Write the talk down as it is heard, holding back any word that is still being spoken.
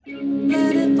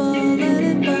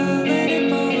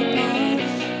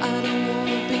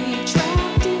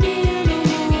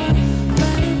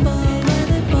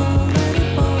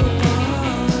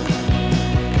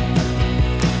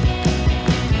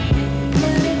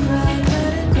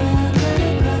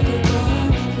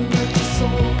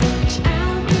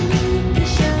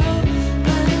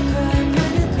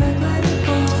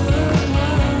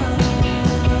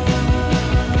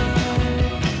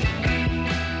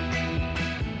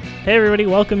Hey everybody,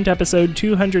 welcome to episode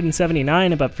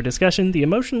 279 of Up for Discussion, the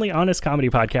emotionally honest comedy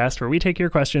podcast where we take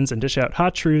your questions and dish out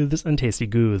hot truths and tasty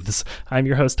gooths. I'm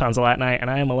your host, Tom Zalatni,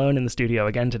 and I am alone in the studio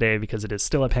again today because it is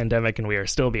still a pandemic and we are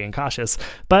still being cautious.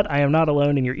 But I am not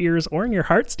alone in your ears or in your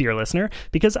hearts, dear listener,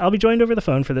 because I'll be joined over the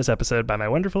phone for this episode by my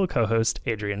wonderful co-host,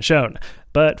 Adrian Schoen.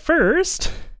 But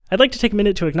first, I'd like to take a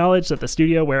minute to acknowledge that the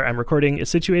studio where I'm recording is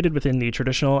situated within the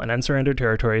traditional and unsurrendered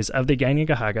territories of the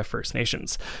Kanien'kehá:ka First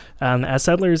Nations. As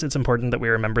settlers, it's important that we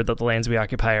remember that the lands we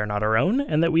occupy are not our own,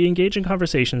 and that we engage in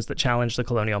conversations that challenge the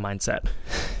colonial mindset.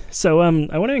 So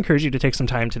I want to encourage you to take some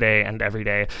time today and every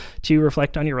day to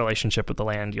reflect on your relationship with the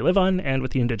land you live on and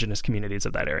with the indigenous communities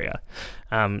of that area.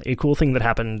 A cool thing that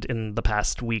happened in the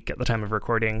past week at the time of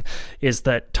recording is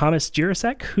that Thomas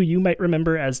Jirasek, who you might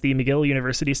remember as the McGill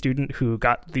University student who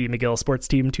got the McGill sports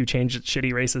team to change its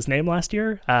shitty racist name last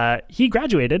year, he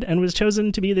graduated and was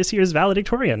chosen to be this year's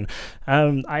valedictorian.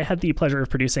 I had the pleasure of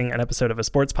producing an episode of a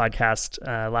sports podcast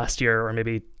last year, or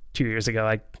maybe 2 years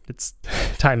ago.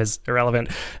 Time is irrelevant,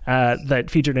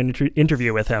 that featured an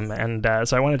interview with him, and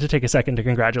so I wanted to take a second to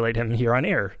congratulate him here on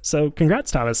air. So congrats,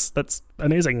 Thomas. That's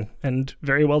amazing and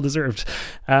very well deserved.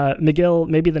 McGill,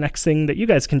 maybe the next thing that you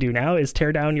guys can do now is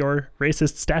tear down your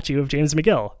racist statue of James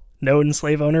McGill, known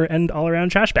slave owner and all-around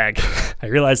trash bag. I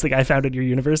realize the guy founded your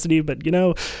university, but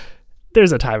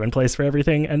there's a time and place for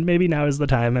everything, and maybe now is the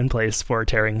time and place for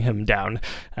tearing him down.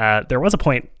 There was a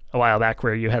point a while back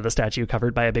where you had the statue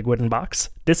covered by a big wooden box.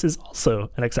 This is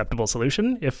also an acceptable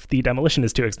solution if the demolition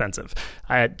is too expensive.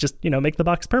 Just make the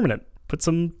box permanent. Put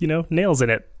some, nails in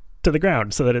it to the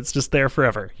ground so that it's just there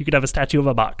forever. You could have a statue of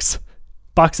a box.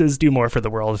 Boxes do more for the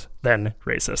world than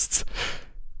racists.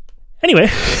 Anyway,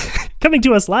 coming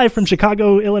to us live from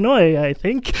Chicago, Illinois, I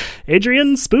think,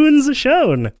 Adrian Spoons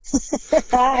Schoen.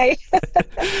 Hi.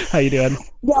 How you doing?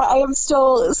 Yeah, I am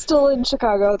still in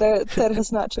Chicago. That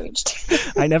has not changed.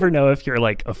 I never know if you're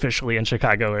officially in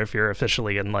Chicago or if you're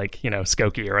officially in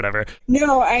Skokie or whatever.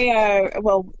 No, I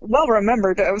well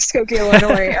remembered of Skokie,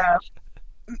 Illinois,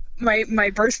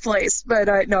 my birthplace, but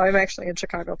no, I'm actually in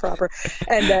Chicago proper,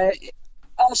 and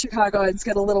all Chicagoans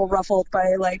get a little ruffled by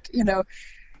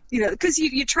because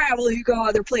you travel, you go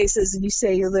other places, and you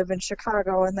say you live in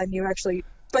Chicago, and then you actually,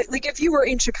 but if you were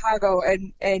in Chicago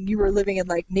and you were living in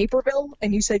Naperville,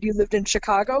 and you said you lived in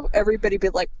Chicago, everybody would be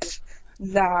like,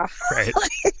 nah. Right.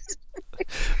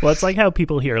 Well, it's like how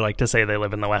people here like to say they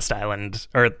live in the West Island,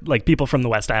 or people from the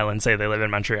West Island say they live in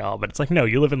Montreal, but it's no,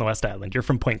 you live in the West Island. You're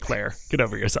from Point Claire. Get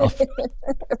over yourself.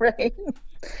 Right.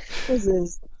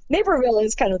 Naperville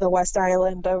is kind of the West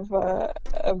Island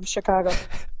of Chicago.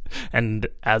 And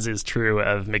as is true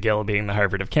of McGill being the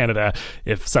Harvard of Canada,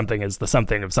 if something is the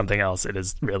something of something else, it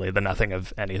is really the nothing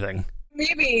of anything.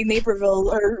 Maybe Naperville,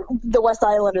 or the West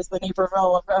Island is the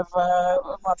Naperville of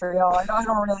Montreal. I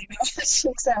don't really know how it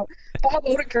shakes out. Bob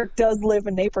Odenkirk does live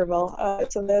in Naperville,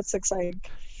 so that's exciting.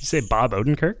 You say Bob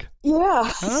Odenkirk? Yeah.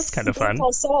 Oh, that's kind of fun.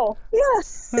 Saul. Yeah.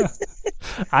 Huh.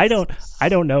 I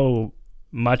don't know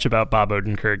much about Bob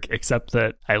Odenkirk except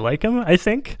that I like him. I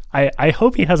think I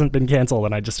hope he hasn't been canceled,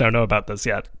 and I just don't know about this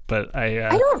yet. But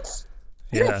I don't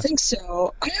think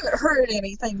so. I haven't heard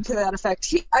anything to that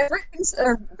effect. I've read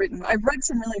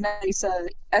some really nice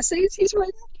essays he's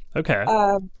written. Okay.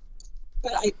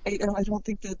 But I don't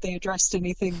think that they addressed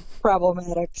anything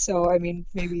problematic. So,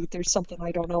 maybe there's something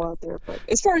I don't know out there. But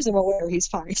as far as I'm aware, he's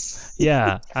fine.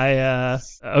 Yeah.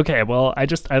 Okay, well, I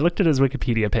looked at his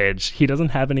Wikipedia page. He doesn't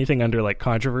have anything under,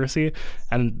 controversy.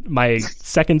 And my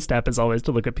second step is always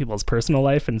to look at people's personal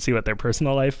life and see what their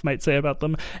personal life might say about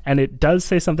them. And it does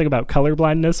say something about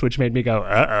colorblindness, which made me go,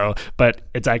 uh-oh. But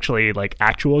it's actually,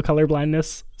 actual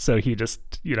colorblindness. So he just,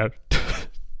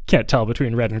 can't tell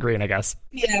between red and green, I guess.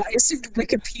 Yeah, I assumed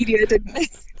Wikipedia didn't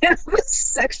have a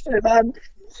section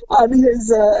on his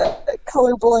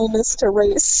colorblindness to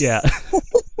race. Yeah.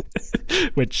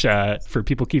 Which, for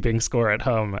people keeping score at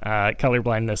home,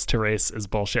 colorblindness to race is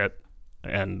bullshit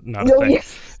and not a thing.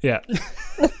 Yeah.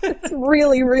 It's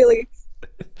really, really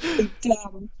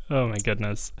dumb. Oh my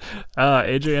goodness.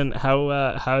 Adrian,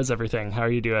 how is everything? How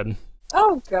are you doing?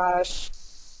 Oh gosh.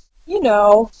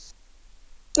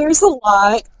 There's a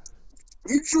lot.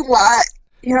 It's a lot.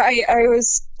 I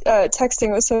was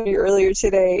texting with somebody earlier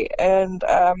today, and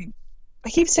I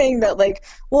keep saying that,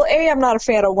 I'm not a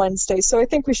fan of Wednesdays, so I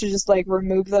think we should just,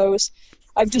 remove those.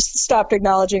 I've just stopped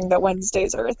acknowledging that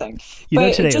Wednesdays are a thing.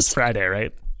 Today is Friday,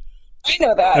 right? I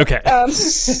know that. Okay.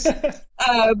 But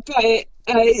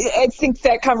I think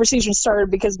that conversation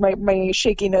started because my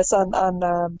shakiness on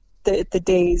the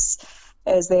days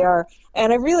as they are.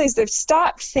 And I realized I've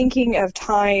stopped thinking of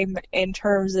time in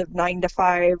terms of 9 to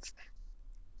 5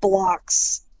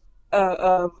 blocks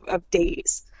of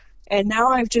days. And now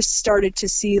I've just started to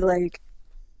see like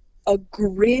a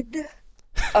grid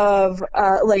of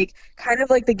like kind of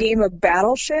like the game of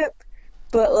Battleship,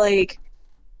 but like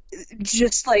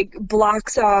just like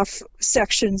blocks off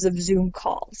sections of Zoom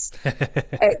calls.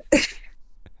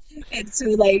 And so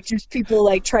like just people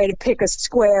like try to pick a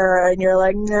square and you're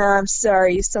like, nah, I'm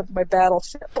sorry, you sunk my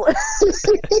battleship.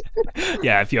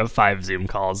 Yeah, if you have 5 Zoom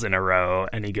calls in a row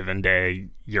any given day,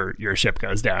 your ship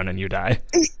goes down and you die.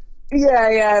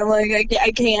 Yeah, I'm like,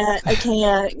 I can't.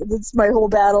 It's my whole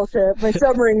battleship. My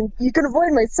submarine, you can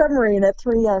avoid my submarine at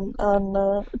 3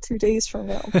 on 2 days from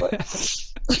now. But...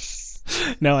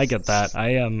 No, I get that.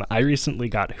 I recently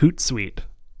got Hootsuite.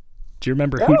 Do you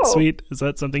remember Hootsuite? Is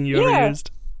that something you ever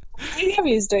used? I have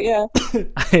used it, yeah.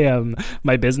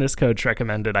 My business coach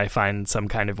recommended I find some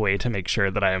kind of way to make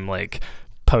sure that I'm like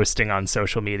posting on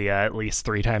social media at least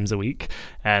 3 times a week,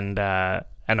 and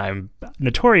I'm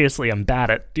notoriously bad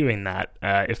at doing that.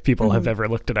 If people have ever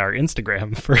looked at our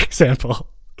Instagram, for example,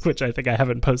 which I think I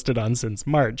haven't posted on since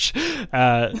March,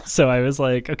 so I was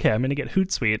like, okay, I'm going to get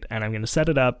Hootsuite and I'm going to set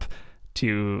it up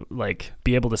to like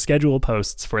be able to schedule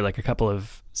posts for like a couple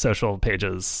of social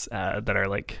pages that are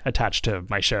like attached to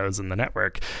my shows in the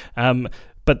network.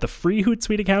 But the free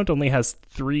Hootsuite account only has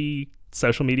 3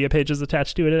 social media pages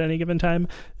attached to it at any given time.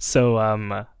 So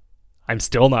I'm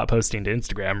still not posting to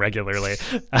Instagram regularly.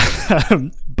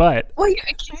 But well,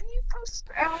 can you post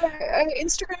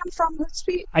Instagram from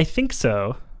Hootsuite? I think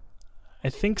so.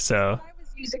 If I was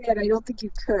using it, I don't think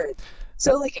you could.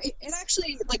 So, like, it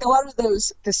actually, like, a lot of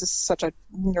those, this is such a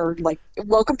nerd, like,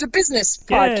 welcome to business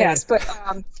podcast, but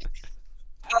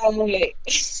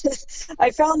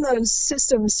I found those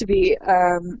systems to be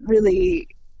really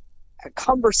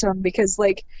cumbersome because,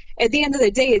 like, at the end of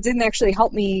the day, it didn't actually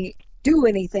help me do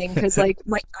anything because, like,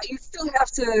 you still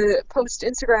have to post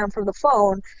Instagram from the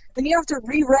phone, then you have to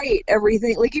rewrite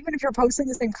everything. Like, even if you're posting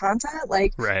the same content,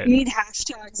 like, right. You need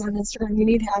hashtags on Instagram, you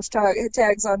need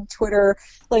hashtags on Twitter.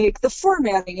 Like, the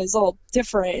formatting is all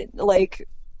different. Like,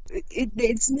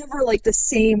 it's never, like, the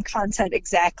same content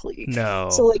exactly. No.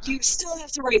 So, like, you still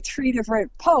have to write 3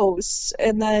 different posts,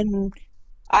 and then,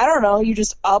 I don't know, you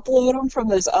just upload them from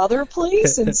this other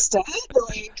place instead?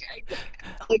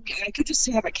 I could just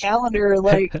have a calendar,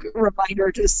 like,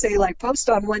 reminder to say, like, post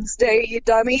on Wednesday, you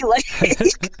dummy. Like,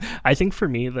 I think for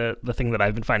me, the thing that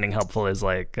I've been finding helpful is,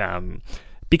 like,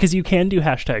 because you can do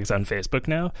hashtags on Facebook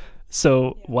now.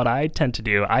 So what I tend to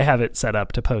do, I have it set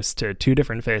up to post to 2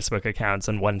 different Facebook accounts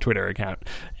and 1 Twitter account.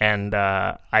 And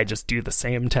I just do the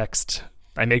same text.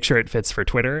 I make sure it fits for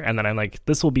Twitter, and then I'm like,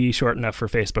 this will be short enough for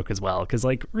Facebook as well, because,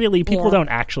 like, really, people don't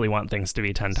actually want things to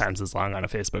be 10 times as long on a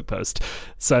Facebook post.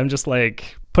 So I'm just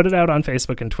like, put it out on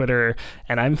Facebook and Twitter,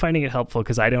 and I'm finding it helpful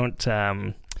because I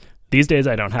don't, these days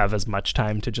I don't have as much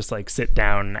time to just, like, sit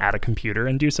down at a computer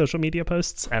and do social media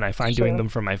posts, and I find doing them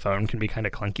from my phone can be kind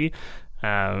of clunky.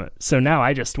 So now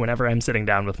I just, whenever I'm sitting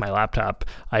down with my laptop,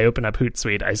 I open up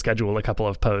Hootsuite, I schedule a couple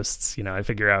of posts, I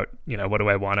figure out, what do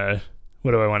I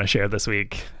want to share this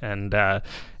week? And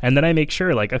then I make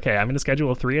sure, like, okay, I'm going to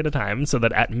schedule 3 at a time so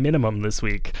that at minimum this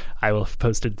week I will have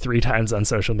posted 3 times on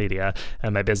social media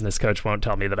and my business coach won't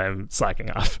tell me that I'm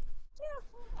slacking off. Yeah,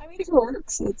 I mean, it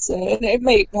works. It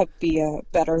may be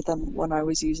better than when I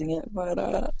was using it, but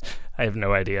I have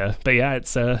no idea. But yeah,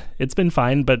 it's been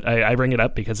fine, but I bring it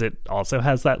up because it also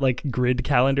has that, like, grid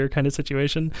calendar kind of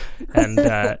situation. And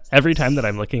every time that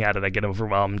I'm looking at it, I get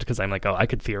overwhelmed because I'm like, oh, I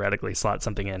could theoretically slot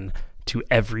something in to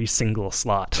every single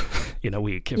slot in a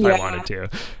week if I wanted to.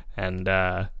 And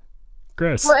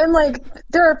gross. Well, and, like,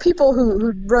 there are people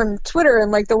who run Twitter,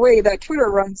 and, like, the way that Twitter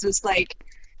runs is, like,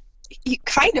 you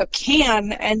kind of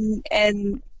can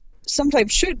and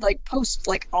sometimes should, like, post,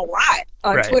 like, a lot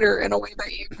on Twitter in a way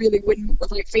that you really wouldn't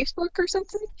with, like, Facebook or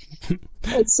something.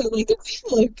 And so, like, there are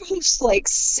people who post, like,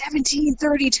 17,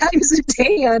 30 times a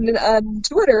day on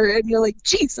Twitter, and you're like,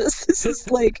 Jesus, this is,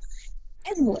 like,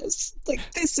 endless. Like,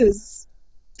 this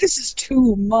is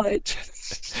too much.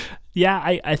 Yeah,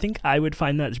 I think I would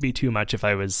find that to be too much if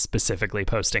I was specifically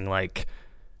posting, like,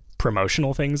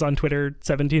 promotional things on Twitter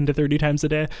 17 to 30 times a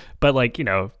day, but, like,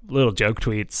 little joke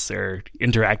tweets or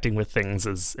interacting with things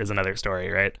is another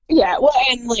story, right? Yeah, well,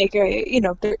 and, like,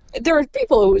 there are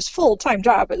people whose full-time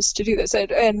job is to do this,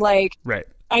 and like, right.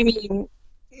 I mean,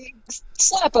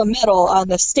 slap a medal on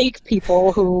the steak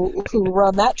people who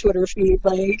run that Twitter feed,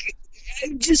 like,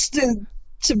 just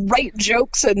to write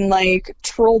jokes and, like,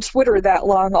 troll Twitter that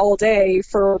long all day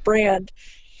for a brand.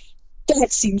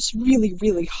 That seems really,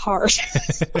 really hard.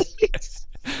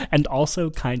 And also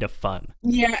kind of fun.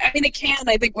 Yeah, I mean, it can,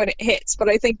 I think, when it hits, but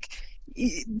I think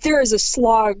there is a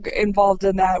slog involved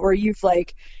in that where you've,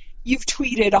 like, you've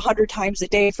tweeted 100 times a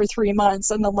day for 3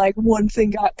 months, and then like one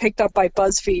thing got picked up by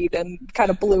BuzzFeed and kind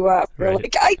of blew up. You're Right.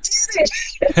 like, I did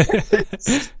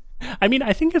it. I mean,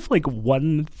 I think if like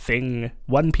one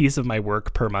piece of my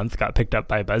work per month got picked up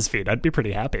by BuzzFeed, I'd be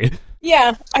pretty happy.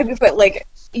 Yeah, I mean, but like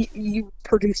you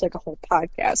produce like a whole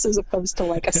podcast as opposed to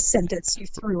like a sentence you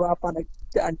threw up on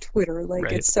Twitter. Like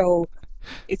Right. it's so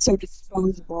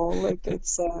disposable. Like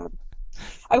it's.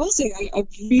 I will say I've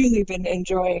really been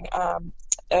enjoying. I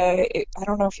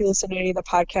don't know if you listen to any of the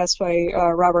podcasts by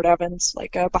Robert Evans,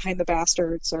 like Behind the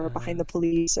Bastards or Behind the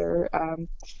Police, or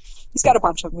he's got a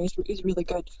bunch of them. He's really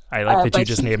good. I like that you but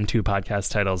just named two podcast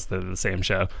titles that are the same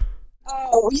show.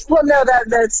 Oh, well, no,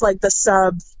 that's like the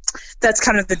sub. That's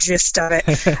kind of the gist of it.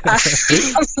 I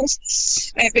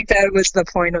think that was the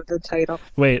point of the title.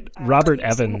 Wait, Robert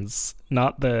Evans,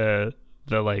 not the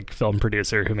like film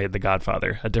producer who made The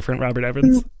Godfather, a different Robert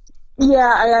Evans?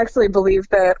 Yeah, I actually believe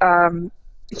that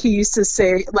he used to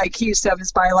say, like, he used to have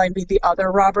his byline be the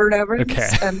other Robert Evans. Okay.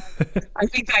 And I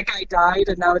think that guy died,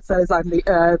 and now it says I'm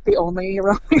the only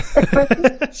Robert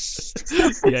Evans.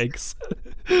 Yikes.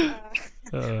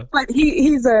 But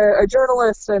he's a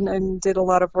journalist and did a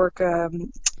lot of work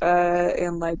in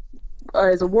like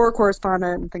as a war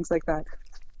correspondent and things like that.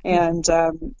 And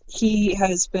he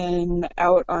has been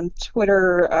out on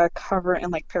Twitter covering,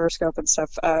 and like Periscope and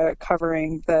stuff,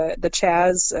 covering the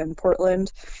Chaz in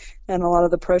Portland and a lot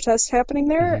of the protests happening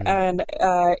there. Mm-hmm. And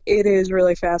it is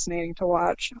really fascinating to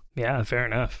watch. Yeah, fair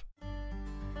enough.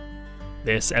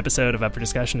 This episode of Up for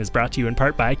Discussion is brought to you in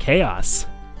part by Chaos.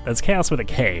 That's Chaos with a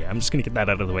K. I'm just going to get that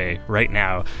out of the way right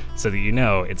now so that you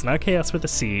know it's not Chaos with a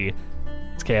C,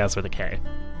 it's Chaos with a K.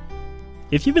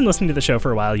 If you've been listening to the show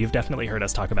for a while, you've definitely heard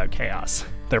us talk about Chaos.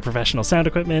 Their professional sound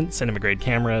equipment, cinema-grade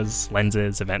cameras,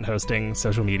 lenses, event hosting,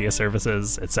 social media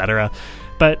services, etc.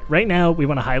 But right now, we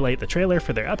want to highlight the trailer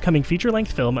for their upcoming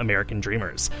feature-length film, American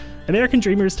Dreamers. American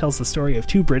Dreamers tells the story of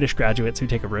two British graduates who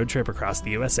take a road trip across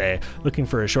the USA looking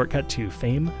for a shortcut to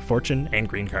fame, fortune, and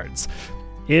green cards.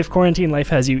 If quarantine life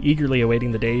has you eagerly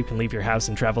awaiting the day you can leave your house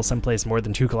and travel someplace more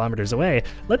than 2 kilometers away,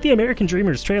 let the American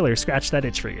Dreamers trailer scratch that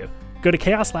itch for you. Go to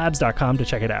chaoslabs.com to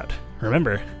check it out.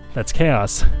 Remember, that's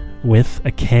chaos with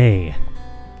a K,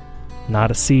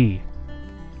 not a C.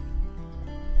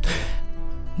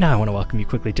 Now I want to welcome you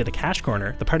quickly to the Cash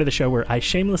Corner, the part of the show where I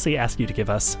shamelessly ask you to give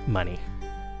us money.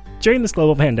 During this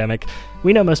global pandemic,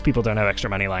 we know most people don't have extra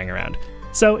money lying around.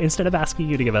 So instead of asking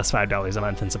you to give us $5 a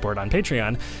month in support on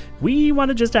Patreon, we want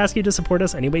to just ask you to support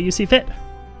us any way you see fit.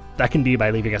 That can be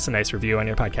by leaving us a nice review on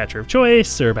your podcatcher of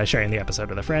choice, or by sharing the episode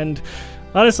with a friend.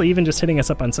 Honestly, even just hitting us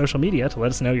up on social media to let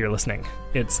us know you're listening.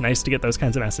 It's nice to get those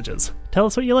kinds of messages. Tell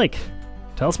us what you like.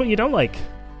 Tell us what you don't like.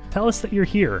 Tell us that you're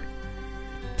here.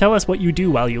 Tell us what you do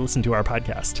while you listen to our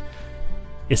podcast.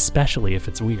 Especially if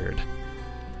it's weird.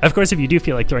 Of course, if you do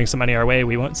feel like throwing some money our way,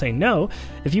 we won't say no.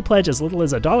 If you pledge as little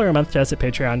as $1 a month to us at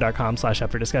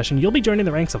patreon.com/upfordiscussion, you'll be joining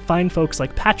the ranks of fine folks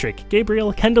like Patrick,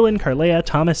 Gabriel, Kendallin, Carlea,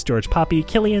 Thomas, George Poppy,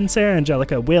 Killian, Sarah,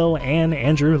 Angelica, Will, Anne,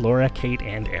 Andrew, Laura, Kate,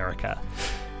 and Erica.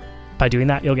 By doing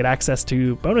that, you'll get access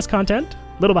to bonus content,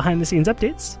 little behind-the-scenes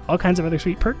updates, all kinds of other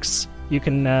sweet perks. You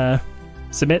can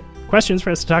submit questions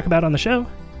for us to talk about on the show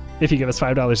if you give us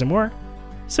 $5 or more.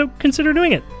 So consider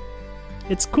doing it.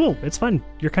 It's cool. It's fun.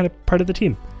 You're kind of part of the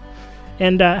team.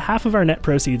 And half of our net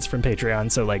proceeds from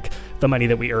Patreon, so like the money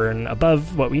that we earn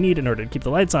above what we need in order to keep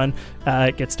the lights on,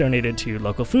 gets donated to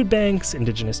local food banks,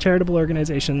 indigenous charitable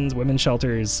organizations, women's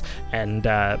shelters, and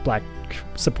black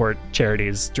support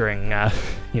charities during,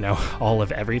 all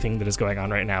of everything that is going on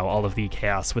right now, all of the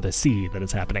chaos with a C that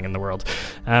is happening in the world.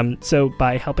 So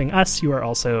by helping us, you are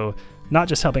also not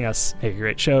just helping us make a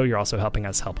great show, you're also helping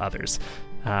us help others.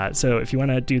 So if you want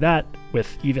to do that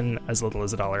with even as little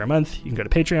as $1 a month, you can go to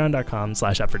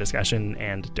patreon.com/upfordiscussion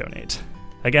and donate.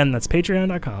 Again, that's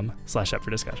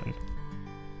patreon.com/upfordiscussion.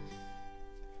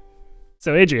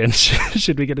 So Adrian,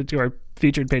 should we get into our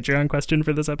featured Patreon question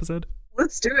for this episode?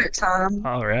 Let's do it, Tom.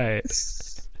 All right.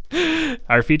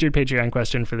 Our featured Patreon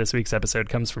question for this week's episode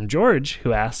comes from George,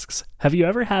 who asks, have you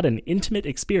ever had an intimate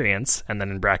experience, and then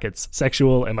in brackets,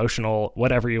 sexual, emotional,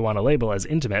 whatever you want to label as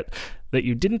intimate, that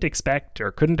you didn't expect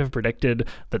or couldn't have predicted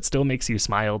that still makes you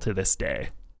smile to this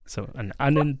day? So an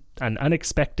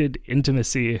unexpected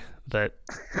intimacy that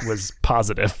was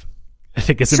positive. I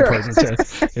think it's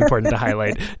important to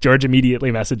highlight. George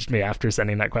immediately messaged me after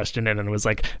sending that question in and was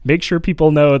like, make sure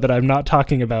people know that I'm not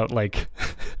talking about like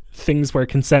things where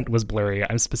consent was blurry.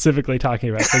 I'm specifically talking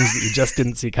about things that you just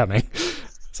didn't see coming.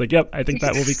 It's like, yep, I think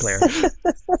that will be clear.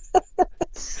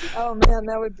 Oh man,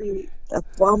 that would be a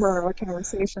bummer of a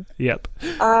conversation. Yep.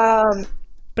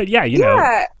 But yeah, you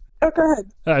know, Oh, go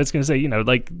ahead. I was going to say,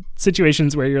 like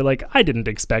situations where you're like, I didn't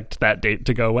expect that date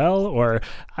to go well, or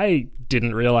I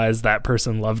didn't realize that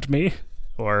person loved me,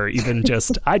 or even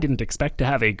just, I didn't expect to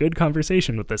have a good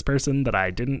conversation with this person that I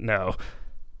didn't know.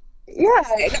 Yeah,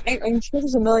 I'm sure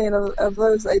there's a million of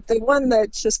those. The one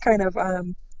that's just kind of, I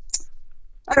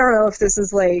don't know if this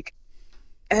is like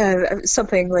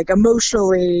something like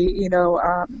emotionally,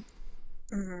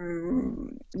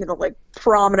 like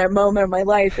prominent moment of my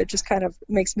life. It just kind of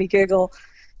makes me giggle.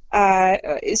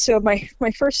 So my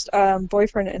first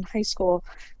boyfriend in high school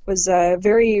was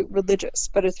very religious,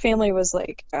 but his family was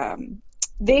like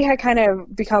they had kind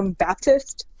of become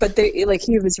Baptist, but he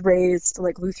was raised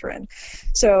like Lutheran,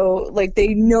 so like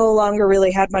they no longer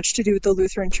really had much to do with the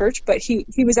Lutheran church. But he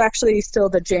was actually still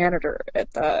the janitor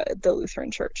at the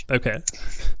Lutheran church. Okay.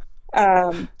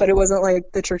 But it wasn't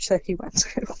like the church that he went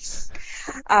to.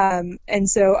 And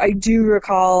so I do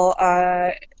recall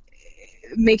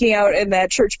making out in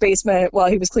that church basement while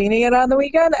he was cleaning it on the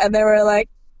weekend, and they were like,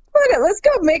 "Okay, let's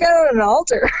go make out on an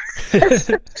altar."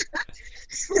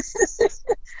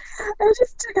 And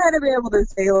just to kind of be able to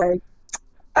say, like,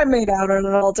 I made out on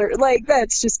an altar, like,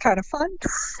 that's just kind of fun.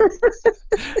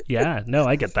 Yeah, no,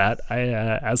 I get that. I,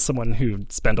 as someone who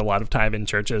spent a lot of time in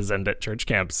churches and at church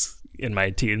camps in my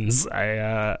teens,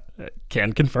 I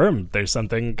can confirm there's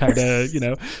something kind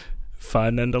of,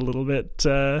 fun and a little bit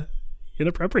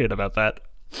inappropriate about that.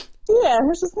 Yeah, it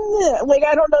was just, like,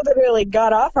 I don't know that I really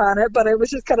got off on it, but it was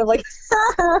just kind of like,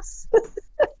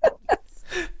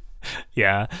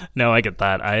 Yeah, no, I get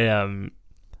that.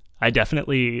 I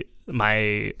definitely,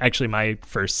 my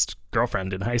first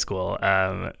girlfriend in high school,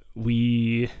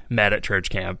 we met at church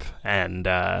camp and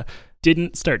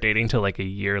didn't start dating till like a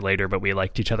year later, but we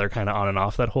liked each other kind of on and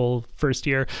off that whole first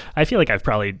year. I feel like I've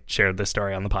probably shared this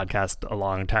story on the podcast a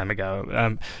long time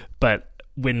ago. But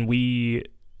when we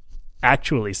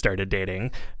actually started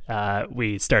dating,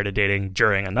 we started dating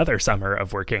during another summer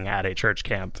of working at a church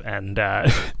camp, and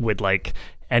would like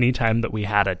anytime that we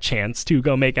had a chance to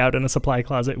go make out in a supply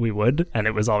closet, we would. And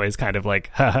it was always kind of like,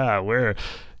 haha, we're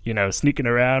sneaking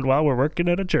around while we're working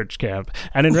at a church camp.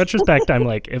 And in retrospect, I'm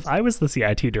like, if I was the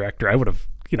CIT director, I would have,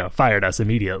 fired us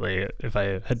immediately if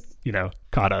I had,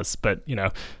 caught us. But,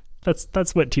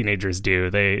 that's what teenagers do.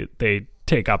 They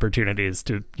take opportunities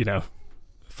to,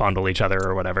 fondle each other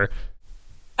or whatever.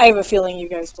 I have a feeling you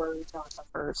guys were not the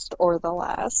first or the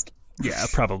last. Yeah,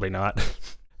 probably not.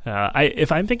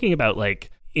 If I'm thinking about like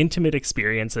intimate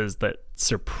experiences that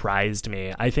surprised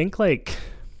me, I think like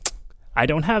I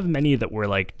don't have many that were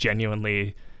like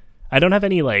genuinely, I don't have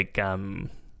any like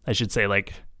I should say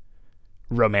like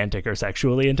romantic or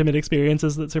sexually intimate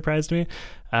experiences that surprised me,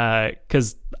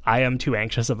 because I am too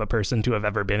anxious of a person to have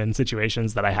ever been in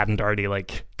situations that I hadn't already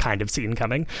like kind of seen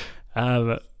coming.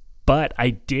 But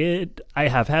I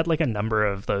have had like a number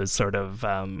of those sort of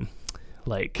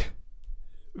like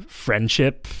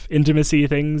friendship intimacy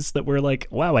things that were like,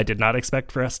 wow, I did not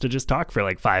expect for us to just talk for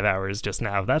like 5 hours just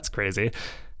now. That's crazy.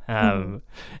 And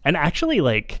actually,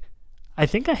 like, I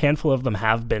think a handful of them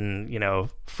have been,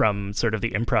 from sort of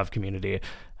the improv community.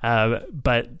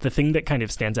 But the thing that kind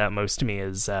of stands out most to me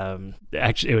is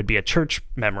actually it would be a church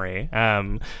memory.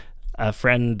 A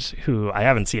friend who I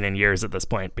haven't seen in years at this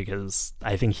point, because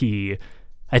I think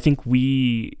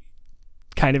we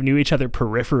kind of knew each other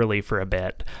peripherally for a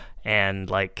bit. And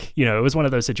like, it was one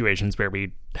of those situations where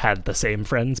we had the same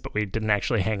friends, but we didn't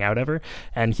actually hang out ever.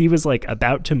 And he was like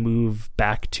about to move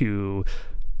back to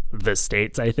the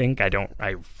States, I think.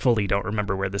 I fully don't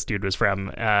remember where this dude was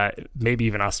from. Maybe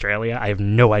even Australia. I have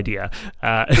no idea.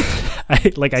 I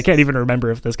can't even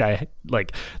remember if this guy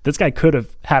could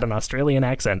have had an Australian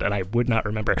accent, and I would not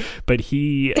remember. But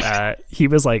he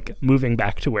was like moving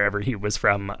back to wherever he was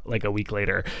from like a week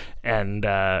later, and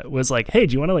was like, hey,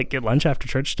 do you want to like get lunch after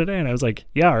church today? And I was like,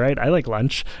 yeah, all right, I like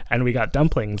lunch. And we got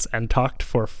dumplings and talked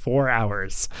for 4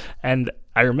 hours. And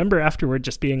I remember afterward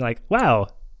just being like, wow,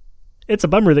 it's a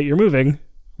bummer that you're moving.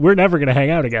 We're never going to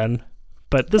hang out again.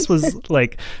 But this was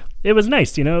like, it was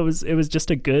nice, it was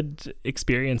just a good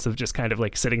experience of just kind of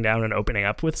like sitting down and opening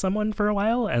up with someone for a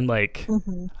while. And like,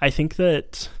 I think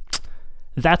that's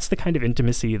the kind of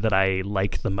intimacy that I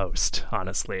like the most,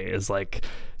 honestly, is like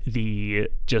the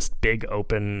just big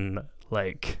open,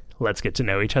 like, let's get to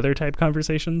know each other type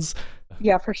conversations.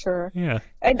 Yeah, for sure. Yeah.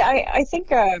 And I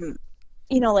think,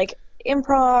 like,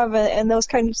 improv and those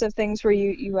kinds of things where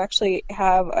you actually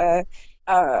have a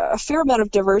fair amount of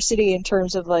diversity in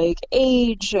terms of like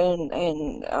age and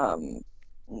kind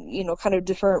of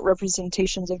different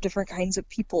representations of different kinds of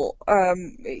people.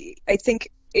 I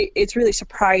think it's really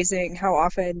surprising how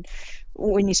often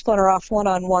when you splinter off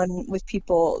one-on-one with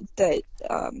people that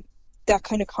that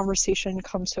kind of conversation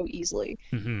comes so easily.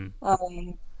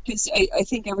 Mm-hmm. Because I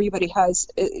think everybody has,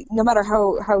 no matter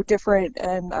how different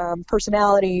and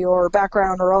personality or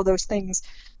background or all those things,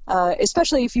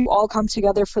 especially if you all come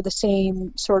together for the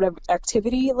same sort of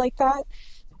activity like that,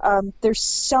 there's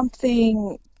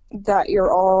something that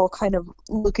you're all kind of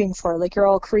looking for. Like you're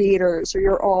all creators, or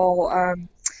you're all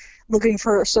looking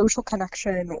for a social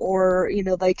connection, or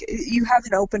like you have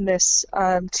an openness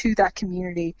to that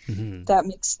community that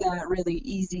makes that really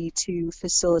easy to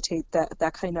facilitate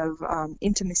that kind of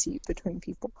intimacy between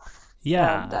people.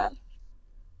 Yeah.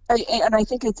 And I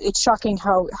think it's shocking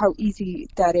how easy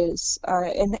that is,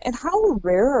 and how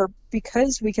rare,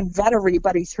 because we can vet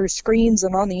everybody through screens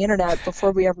and on the internet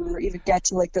before we ever even get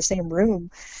to like the same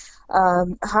room.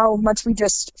 How much we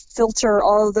just filter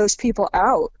all of those people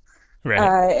out.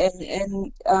 Right.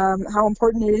 And how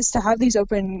important it is to have these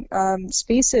open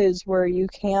spaces where you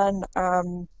can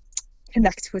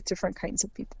connect with different kinds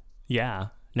of people. Yeah,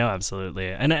 no, absolutely.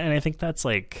 And I think that's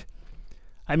like,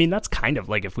 I mean, that's kind of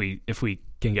like, if we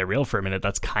can get real for a minute,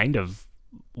 that's kind of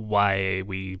why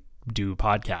we do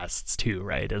podcasts too,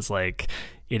 right? Is like,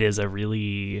 it is a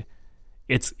really,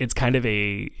 it's kind of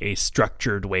a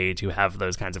structured way to have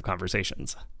those kinds of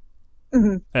conversations.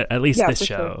 Mm-hmm. At least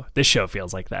sure. This show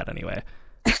feels like that anyway.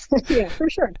 Yeah, for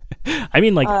sure. I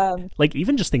mean, like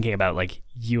even just thinking about like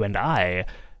you and I,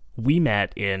 we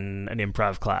met in an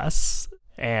improv class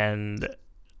and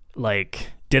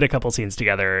like did a couple scenes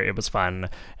together. It was fun.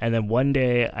 And then one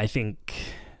day,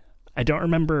 I don't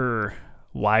remember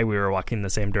why we were walking the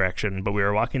same direction, but we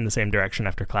were walking the same direction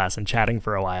after class and chatting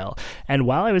for a while. And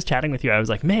while I was chatting with you, I was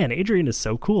like, man, Adrian is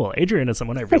so cool. Adrian is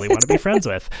someone I really want to be friends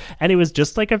with. And it was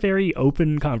just like a very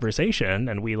open conversation.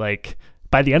 And we like,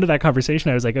 by the end of that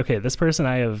conversation, I was like, okay, this person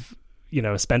I have,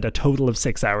 spent a total of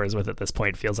 6 hours with at this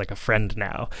point feels like a friend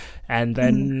now. And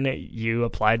then you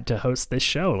applied to host this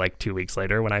show like 2 weeks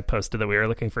later when I posted that we were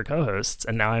looking for co-hosts.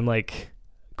 And now I'm like,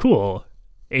 cool.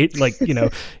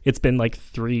 It's been like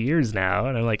 3 years now,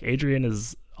 and I'm like, Adrian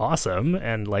is awesome,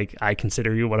 and like I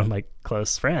consider you one of my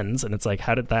close friends. And it's like,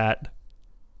 how did that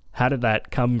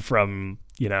come from,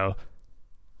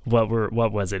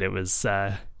 what was it? It was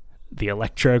the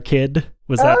Electro Kid.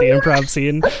 Was that the improv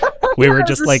scene? We were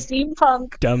just like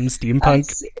steampunk, dumb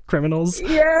steampunk criminals.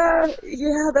 Yeah,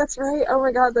 that's right. Oh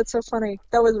my god, that's so funny.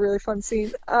 That was a really fun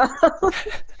scene.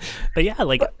 But yeah,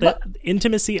 like the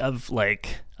intimacy of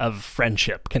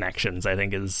friendship connections, I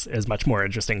think is much more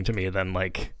interesting to me than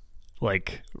like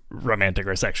romantic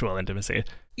or sexual intimacy.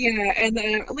 Yeah, and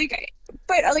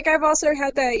I've also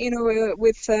had that,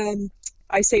 with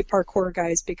I say parkour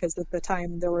guys because at the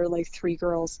time there were like 3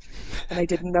 girls and I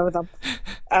didn't know them.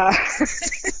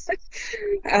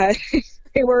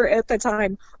 They were at the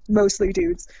time mostly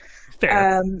dudes.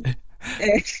 Fair. And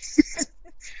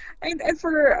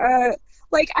for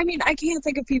I can't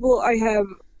think of people I have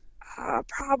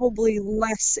probably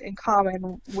less in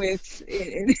common with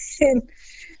in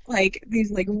like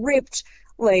these like ripped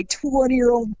like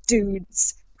 20-year-old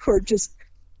dudes who are just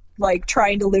like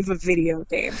trying to live a video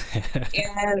game.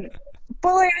 But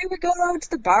I would go out to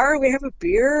the bar, we have a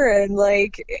beer, and I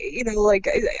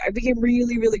became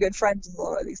really, really good friends with a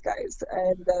lot of these guys.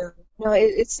 And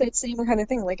it's that same kind of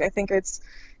thing. Like I think it's,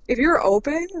 if you're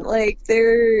open, like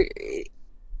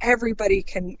everybody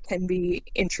can be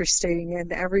interesting,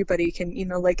 and everybody can,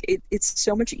 it's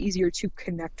so much easier to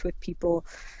connect with people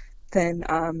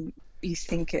than you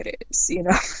think it is,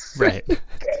 Right.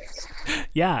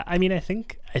 Yeah, I mean, I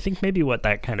think maybe what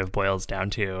that kind of boils down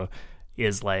to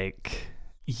is like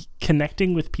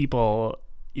connecting with people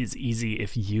is easy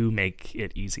if you make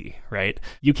it easy, right?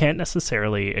 You can't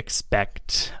necessarily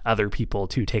expect other people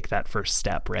to take that first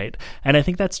step, right? And I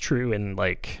think that's true in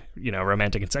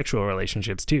romantic and sexual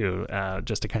relationships too,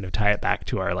 just to kind of tie it back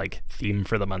to our like theme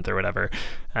for the month or whatever.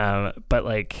 But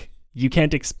like, you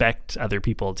can't expect other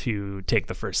people to take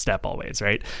the first step always,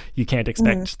 right? You can't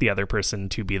expect the other person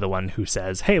to be the one who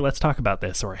says, hey, let's talk about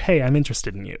this, or hey, I'm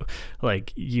interested in you.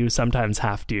 Like, you sometimes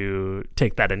have to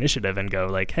take that initiative and go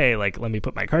like, hey, like, let me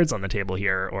put my cards on the table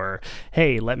here, or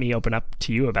hey, let me open up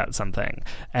to you about something.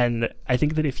 And I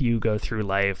think that if you go through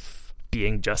life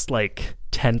being just like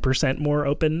 10% more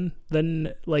open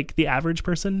than like the average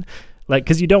person, like,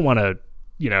 because you don't want to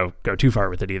go too far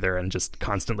with it either and just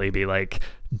constantly be like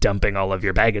dumping all of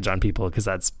your baggage on people, because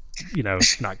that's,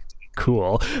 not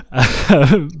cool.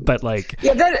 But like,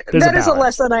 yeah, that is a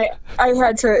lesson I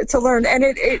had to learn. And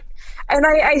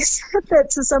I said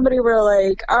that to somebody where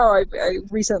like, oh, I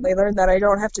recently learned that I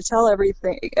don't have to tell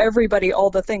everybody all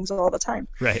the things all the time.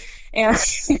 Right. And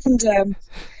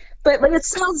but like, it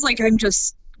sounds like I'm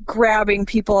just grabbing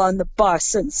people on the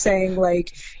bus and saying,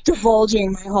 like,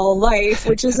 divulging my whole life,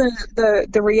 which isn't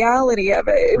the reality of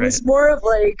it. It Right. was more of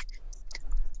like,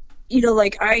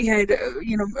 like I had,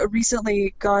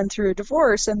 recently gone through a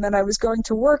divorce, and then I was going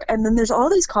to work, and then there's all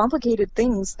these complicated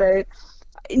things that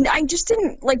I just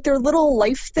didn't like. They're little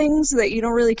life things that you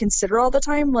don't really consider all the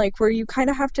time, like where you kind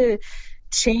of have to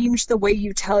change the way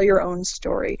you tell your own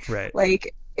story. Right.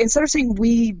 Like, instead of saying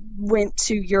we went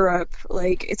to Europe,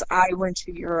 like it's I went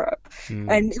to Europe.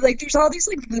 And like there's all these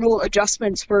like little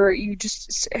adjustments where you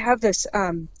just have this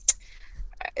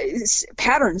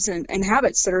patterns and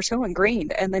habits that are so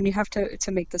ingrained, and then you have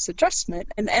to make this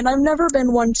adjustment. And I've never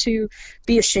been one to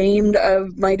be ashamed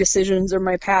of my decisions or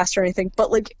my past or anything,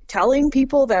 but like telling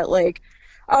people that like,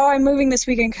 oh, I'm moving this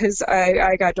weekend because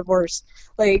I got divorced.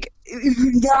 Like,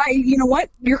 you know what?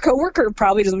 Your coworker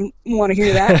probably doesn't want to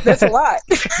hear that. That's a lot.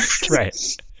 Right.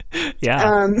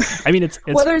 Yeah. I mean, it's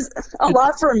whether it's a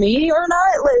lot for me or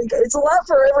not, like it's a lot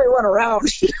for everyone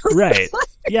around. Right.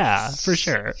 Yeah, for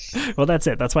sure. Well, that's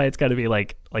it. That's why it's got to be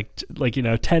like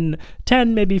 10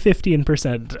 maybe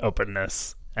 15%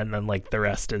 openness, and then like the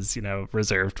rest is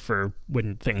reserved for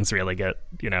when things really get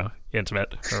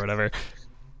intimate or whatever.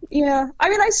 Yeah, I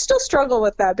mean, I still struggle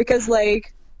with that because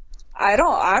like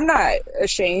I'm not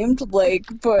ashamed, like,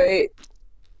 but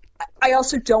I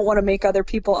also don't want to make other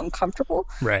people uncomfortable.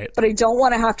 Right. But I don't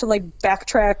want to have to like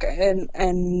backtrack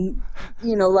and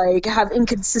like have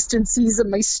inconsistencies in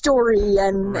my story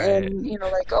and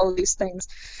like all these things.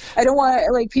 I don't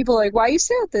want like people like, why are you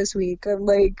sad this week? I'm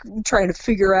like trying to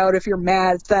figure out if you're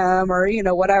mad at them or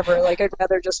whatever. Like I'd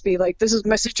rather just be like, this is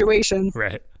my situation.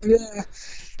 Right.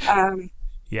 Yeah.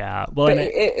 Yeah. Well, but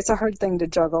it's a hard thing to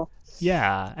juggle.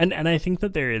 Yeah, and I think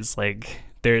that there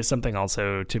is something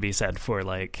also to be said for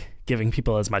like giving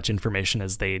people as much information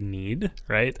as they need,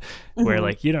 right? Mm-hmm. Where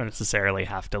like you don't necessarily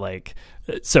have to like,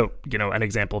 so an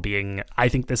example being, I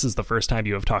think this is the first time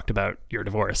you have talked about your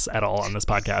divorce at all on this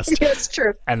podcast. Yeah, it's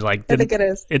true. And like I think it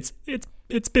is.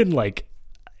 It's been like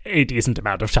a decent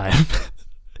amount of time.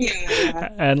 Yeah.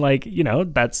 And like,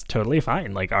 that's totally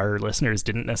fine. Like our listeners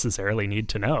didn't necessarily need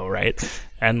to know, right?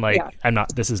 And like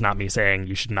this is not me saying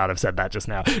you should not have said that just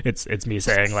now. It's me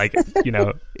saying like,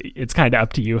 it's kind of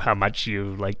up to you how much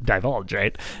you like divulge,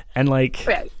 right? And like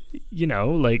right.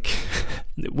 Like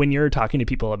when you're talking to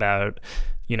people about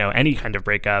any kind of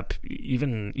breakup,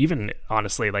 even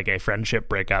honestly like a friendship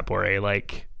breakup or a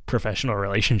like professional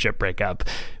relationship breakup,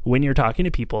 when you're talking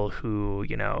to people who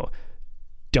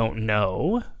don't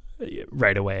know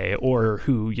right away or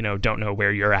who don't know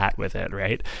where you're at with it,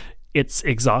 right? It's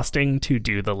exhausting to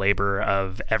do the labor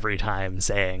of every time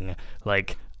saying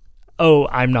like, oh,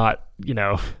 I'm not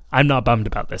bummed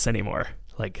about this anymore.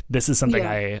 Like this is something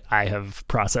I have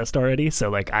processed already, so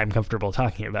like I'm comfortable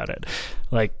talking about it.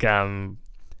 Like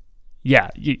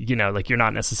like you're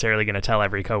not necessarily going to tell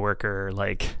every coworker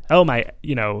like, oh,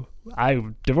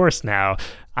 I'm divorced now,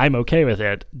 I'm okay with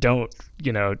it, don't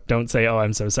say, oh,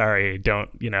 I'm so sorry, don't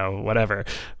whatever.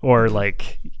 Or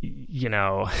like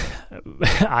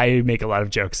I make a lot of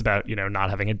jokes about not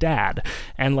having a dad,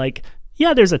 and like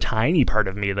there's a tiny part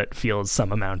of me that feels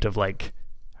some amount of like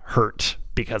hurt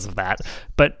because of that,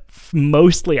 but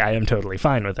mostly I am totally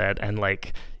fine with it. And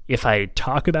like if I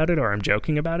talk about it or I'm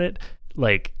joking about it,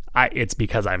 like it's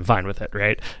because I'm fine with it,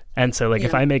 right? And so like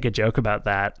if I make a joke about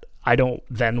that, I don't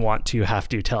then want to have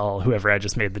to tell whoever I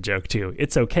just made the joke to,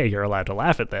 it's okay, you're allowed to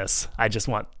laugh at this. I just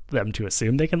want them to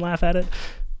assume they can laugh at it.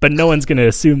 But no one's going to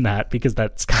assume that because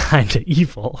that's kind of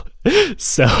evil.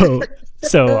 So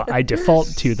I default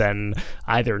to then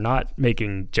either not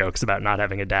making jokes about not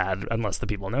having a dad unless the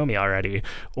people know me already,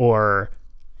 or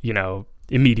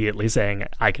immediately saying,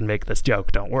 I can make this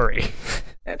joke, don't worry.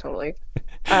 Yeah, totally.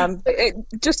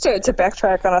 Just to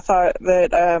backtrack on a thought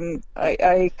that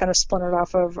I kind of splintered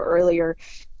off of earlier,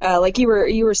 like you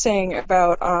were saying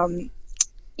about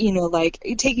like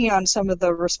taking on some of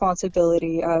the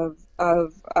responsibility of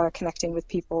connecting with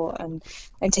people and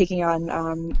taking on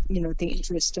the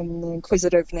interest and the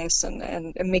inquisitiveness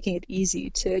and making it easy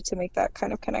to make that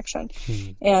kind of connection.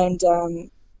 Mm-hmm. And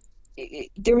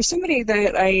there was somebody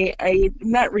that I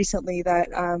met recently that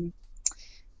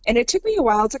and it took me a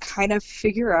while to kind of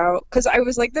figure out, because I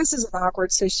was like, this is an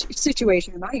awkward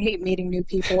situation. I hate meeting new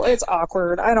people. It's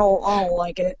awkward. I don't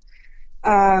like it.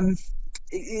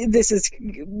 This is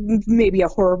maybe a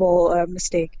horrible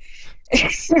mistake.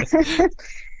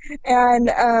 And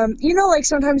like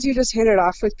sometimes you just hit it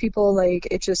off with people, like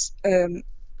it just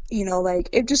like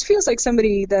it just feels like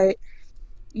somebody that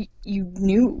you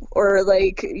knew, or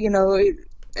like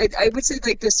I would say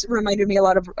like this reminded me a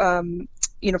lot of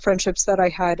friendships that I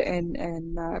had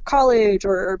in college,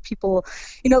 or people,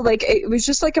 like it was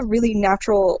just like a really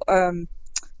natural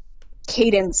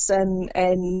cadence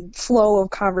and flow of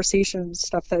conversation and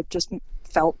stuff that just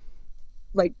felt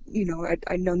like,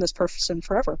 I'd known this person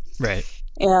forever. Right.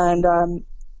 And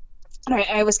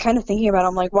I was kind of thinking about,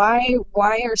 I'm like,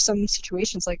 why are some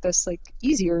situations like this like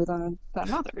easier than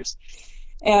others?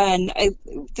 And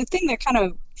the thing that kind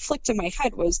of flicked in my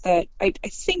head was that I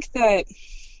think that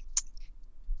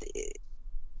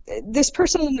this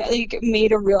person like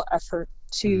made a real effort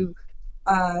to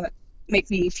make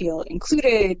me feel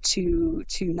included, to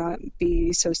not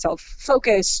be so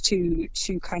self-focused, to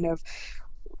kind of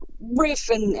riff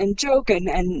and joke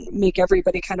and make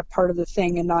everybody kind of part of the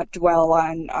thing, and not dwell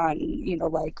on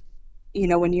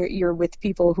when you're with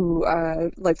people who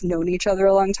like known each other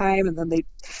a long time, and then they,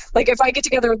 like, if I get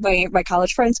together with my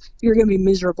college friends, you're going to be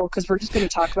miserable because we're just going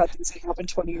to talk about things that happened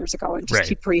 20 years ago and just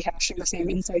keep rehashing the same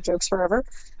inside jokes forever.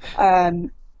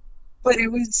 But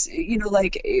it was,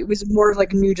 it was more of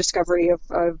like a new discovery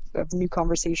of new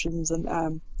conversations, and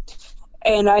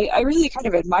I really kind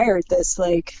of admired this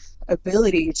like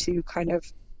ability to kind of,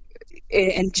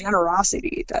 and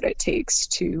generosity that it takes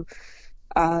to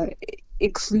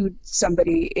include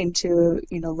somebody into,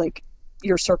 like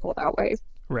your circle that way.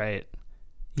 Right.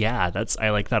 Yeah, I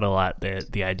like that a lot.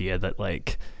 The idea that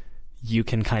like you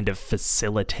can kind of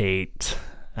facilitate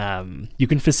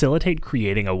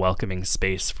creating a welcoming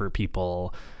space for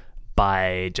people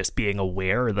by just being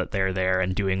aware that they're there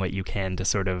and doing what you can to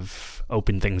sort of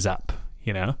open things up,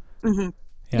 Mm-hmm.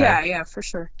 Yeah, for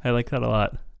sure. I like that a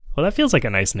lot. Well, that feels like a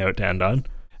nice note to end on.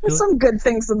 There's some good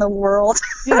things in the world.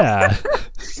 Yeah.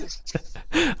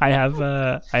 I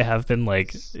have been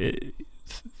like,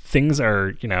 things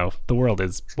are, the world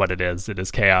is what it is. It is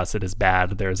chaos. It is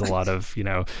bad. There's a lot of,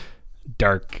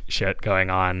 dark shit going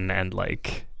on, and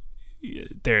like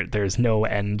there's no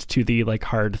end to the like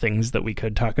hard things that we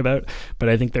could talk about. But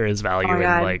I think there is value in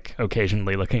like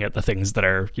occasionally looking at the things that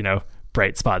are,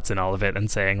 bright spots in all of it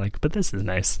and saying like, but this is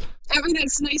nice. I mean,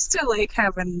 it's nice to like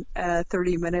have a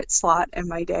 30-minute slot in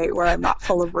my day where I'm not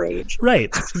full of rage. Right,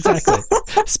 exactly.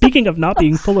 Speaking of not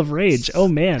being full of rage, oh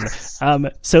man.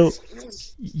 So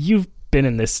you've been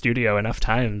in this studio enough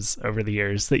times over the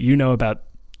years that you know about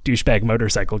douchebag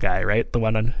motorcycle guy, right? The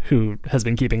one who has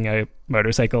been keeping a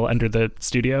motorcycle under the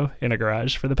studio in a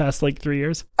garage for the past like 3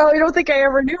 years. Oh, I don't think I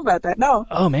ever knew about that. No.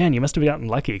 Oh man, you must have gotten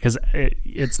lucky, because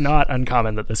it's not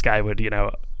uncommon that this guy would,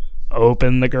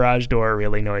 open the garage door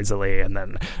really noisily and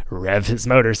then rev his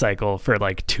motorcycle for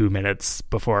like 2 minutes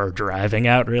before driving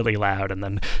out really loud, and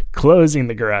then closing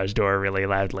the garage door really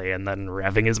loudly and then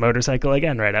revving his motorcycle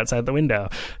again right outside the window.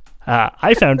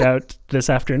 I found out this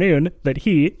afternoon that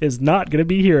he is not going to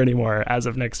be here anymore as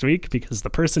of next week, because the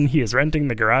person he is renting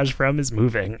the garage from is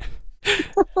moving.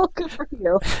 Oh, good for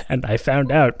you. And I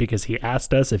found out because he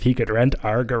asked us if he could rent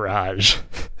our garage.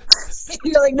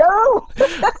 You're like, no!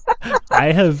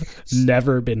 I have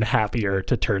never been happier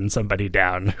to turn somebody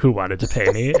down who wanted to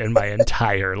pay me in my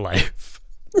entire life.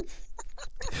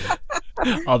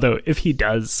 Although if he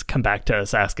does come back to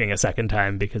us asking a second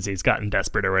time because he's gotten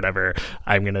desperate or whatever,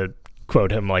 I'm going to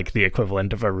quote him like the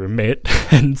equivalent of a roommate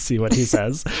and see what he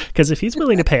says. Because if he's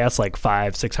willing to pay us like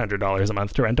 $500-$600 a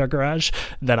month to rent our garage,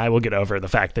 then I will get over the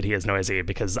fact that he is noisy,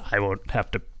 because I won't have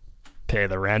to pay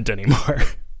the rent anymore.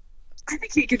 I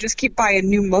think he could just keep buying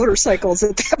new motorcycles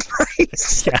at that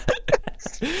price. Yeah.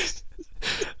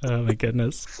 Oh my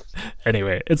goodness.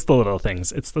 Anyway, it's the little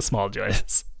things. It's the small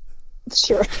joys.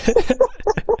 Sure.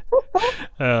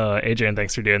 Oh, Adrian,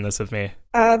 thanks for doing this with me.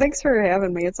 Thanks for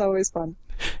having me. It's always fun.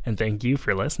 And thank you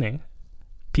for listening.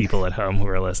 People at home who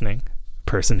are listening.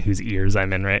 Person whose ears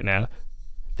I'm in right now.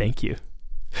 Thank you.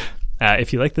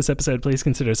 If you like this episode, please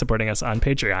consider supporting us on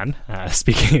Patreon.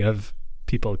 Speaking of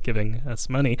people giving us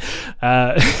money,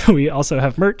 we also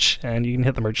have merch, and you can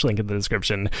hit the merch link in the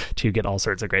description to get all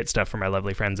sorts of great stuff from our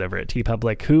lovely friends over at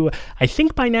TeePublic, who I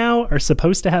think by now are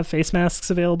supposed to have face masks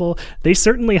available. They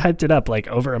certainly hyped it up like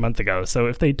over a month ago, so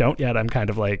if they don't yet, I'm kind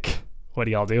of like, what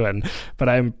are y'all doing? But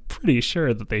I'm pretty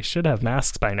sure that they should have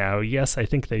masks by now. Yes, I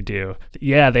think they do.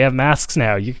 Yeah, they have masks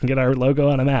now. You can get our logo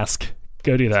on a mask.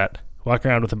 Go do that. Walk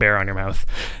around with a bear on your mouth.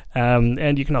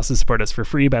 And you can also support us for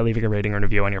free by leaving a rating or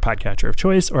review on your podcatcher of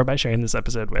choice, or by sharing this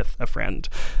episode with a friend.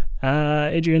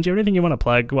 Adrian, do you have anything you want to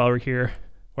plug while we're here,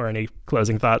 or any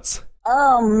closing thoughts?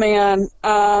 Oh, man.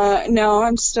 No,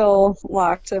 I'm still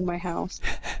locked in my house.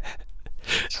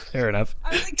 Fair enough.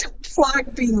 I like to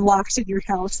flog being locked in your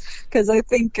house because I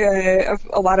think a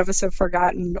lot of us have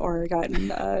forgotten or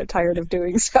gotten tired of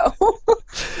doing so.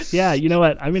 Yeah, you know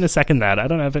what? I'm going to second that. I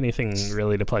don't have anything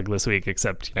really to plug this week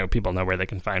except, people know where they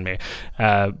can find me.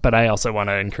 But I also want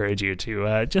to encourage you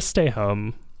to just stay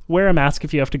home. Wear a mask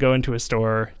if you have to go into a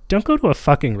store. Don't go to a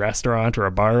fucking restaurant or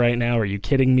a bar right now. Are you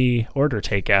kidding me? Order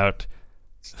takeout.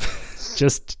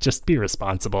 Just be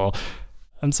responsible.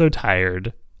 I'm so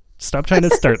tired. Stop trying to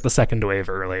start the second wave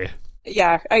early.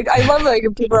 Yeah, I love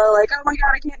when people are like, oh my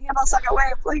god, I can't handle a second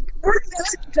wave. Like, we're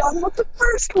not done with the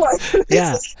first one.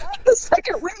 Yeah. This is not the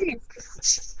second wave.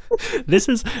 This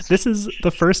is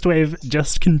the first wave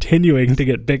just continuing to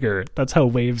get bigger. That's how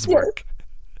waves work.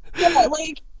 Yeah,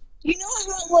 like, you know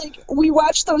how, like, we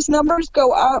watched those numbers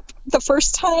go up the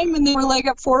first time and they were, like,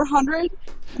 at 400?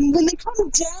 And when they come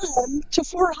down to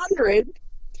 400,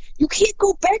 you can't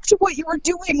go back to what you were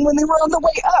doing when they were on the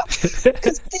way up.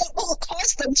 Because that will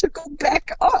cause them to go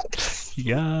back up.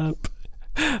 Yup.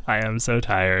 I am so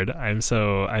tired. I'm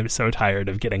so tired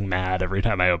of getting mad every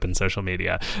time I open social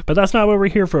media. But that's not what we're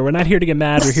here for. We're not here to get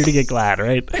mad. We're here to get glad,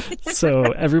 right?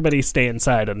 So everybody stay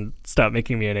inside and stop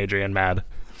making me and Adrian mad.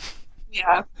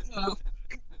 Yeah. Well,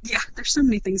 yeah, there's so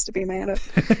many things to be mad at.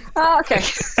 Okay.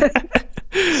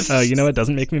 You know what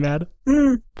doesn't make me mad?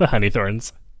 The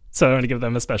Honeythorns. So I want to give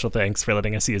them a special thanks for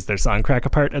letting us use their song Crack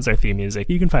Apart as our theme music.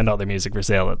 You can find all their music for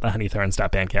sale at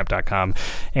thehoneythorns.bandcamp.com.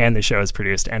 And the show is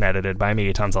produced and edited by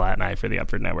me, Tom Zalatni, for the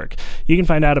Upford Network. You can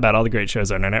find out about all the great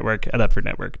shows on our network at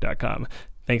upfordnetwork.com.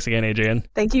 Thanks again, Adrian.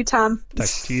 Thank you, Tom. Talk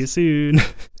to you soon.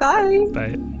 Bye.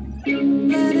 Bye. Let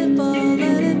it fall,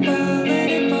 let it fall, let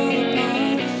it fall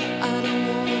apart. I don't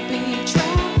wanna be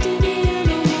trapped in here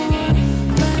no more.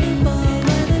 Let it fall,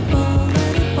 let it fall,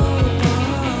 let it fall apart.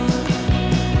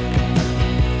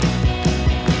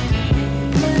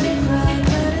 Let it crack,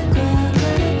 let it crack,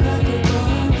 let it crack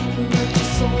apart. Let your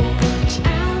soul reach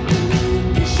out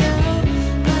beneath the shell.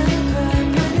 Let it crack,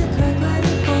 let it crack, let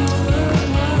it fall apart.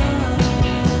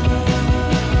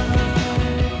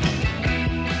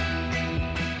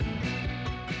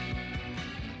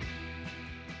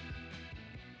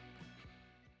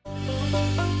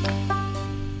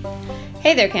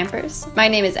 Hey there, campers. My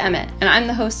name is Emmett, and I'm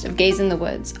the host of Gaze in the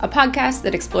Woods, a podcast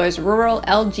that explores rural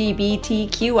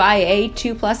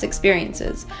LGBTQIA2+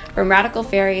 experiences, from radical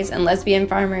fairies and lesbian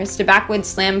farmers to backwoods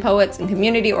slam poets and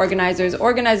community organizers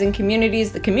organizing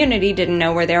communities the community didn't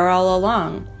know were there all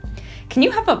along. Can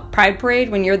you have a pride parade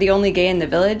when you're the only gay in the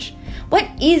village? What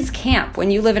is camp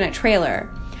when you live in a trailer?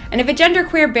 And if a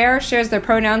genderqueer bear shares their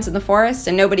pronouns in the forest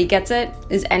and nobody gets it,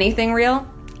 is anything real?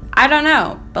 I don't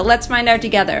know, but let's find out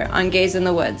together on Gaze in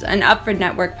the Woods, an Upford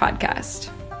Network podcast.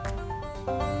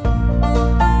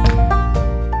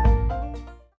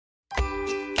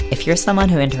 If you're someone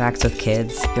who interacts with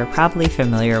kids, you're probably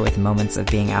familiar with moments of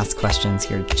being asked questions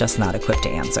you're just not equipped to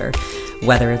answer.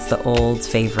 Whether it's the old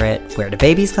favorite, where do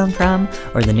babies come from,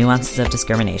 or the nuances of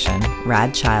discrimination,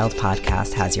 Rad Child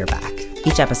Podcast has your back.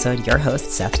 Each episode, your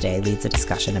host, Seth Day, leads a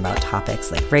discussion about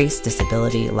topics like race,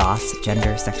 disability, loss,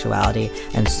 gender, sexuality,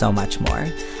 and so much more.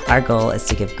 Our goal is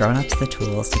to give grown-ups the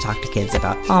tools to talk to kids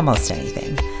about almost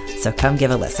anything. So come give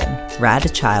a listen.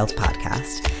 Rad Child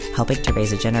Podcast, helping to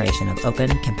raise a generation of open,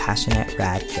 compassionate,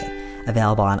 rad kids.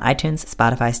 Available on iTunes,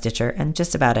 Spotify, Stitcher, and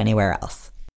just about anywhere else.